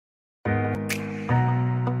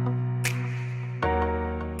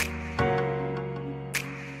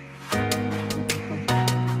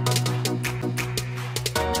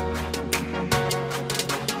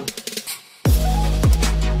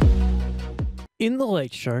In the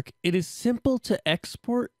LightShark, it is simple to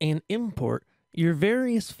export and import your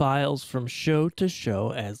various files from show to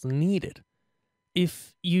show as needed.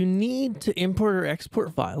 If you need to import or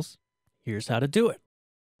export files, here's how to do it.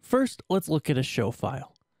 First, let's look at a show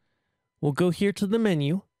file. We'll go here to the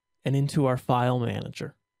menu and into our file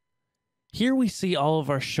manager. Here we see all of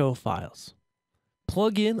our show files.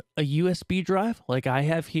 Plug in a USB drive like I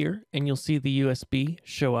have here, and you'll see the USB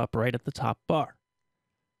show up right at the top bar.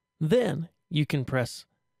 Then you can press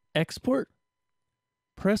export,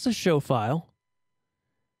 press a show file,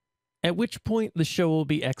 at which point the show will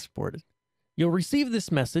be exported. You'll receive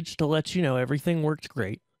this message to let you know everything worked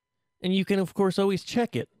great, and you can of course always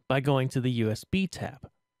check it by going to the USB tab.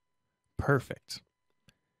 Perfect.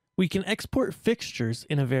 We can export fixtures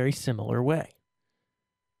in a very similar way.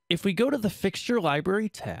 If we go to the Fixture Library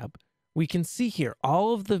tab, we can see here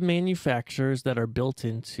all of the manufacturers that are built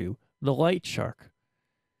into the LightShark.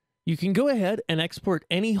 You can go ahead and export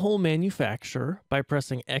any whole manufacturer by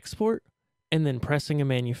pressing Export and then pressing a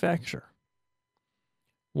manufacturer.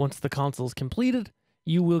 Once the console is completed,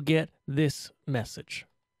 you will get this message.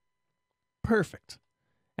 Perfect.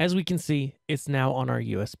 As we can see, it's now on our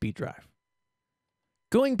USB drive.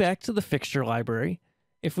 Going back to the Fixture library,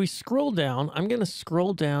 if we scroll down, I'm going to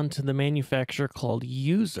scroll down to the manufacturer called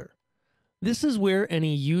User. This is where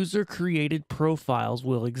any user-created profiles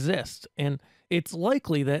will exist, and it's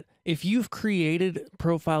likely that if you've created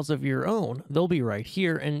profiles of your own, they'll be right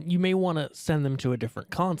here, and you may want to send them to a different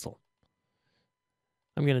console.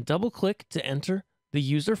 I'm going to double-click to enter the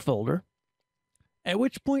user folder, at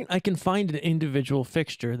which point I can find an individual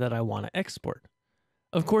fixture that I want to export.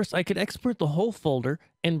 Of course, I could export the whole folder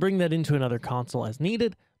and bring that into another console as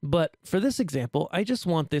needed, but for this example, I just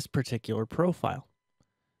want this particular profile.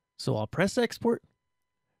 So I'll press export,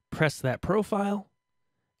 press that profile,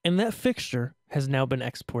 and that fixture has now been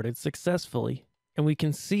exported successfully, and we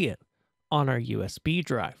can see it on our USB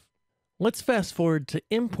drive. Let's fast forward to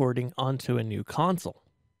importing onto a new console.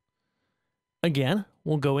 Again,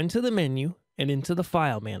 we'll go into the menu and into the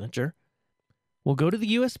file manager. We'll go to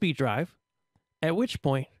the USB drive, at which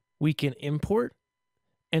point we can import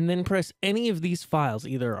and then press any of these files,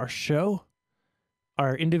 either our show,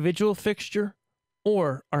 our individual fixture,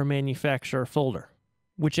 or our manufacturer folder.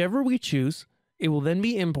 Whichever we choose, it will then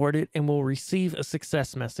be imported and we'll receive a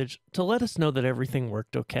success message to let us know that everything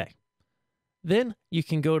worked okay. Then you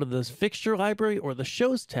can go to the Fixture library or the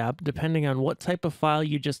Shows tab, depending on what type of file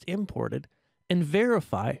you just imported, and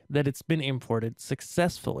verify that it's been imported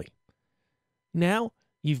successfully. Now,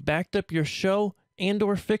 you've backed up your show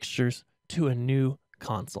and/or fixtures to a new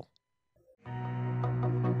console.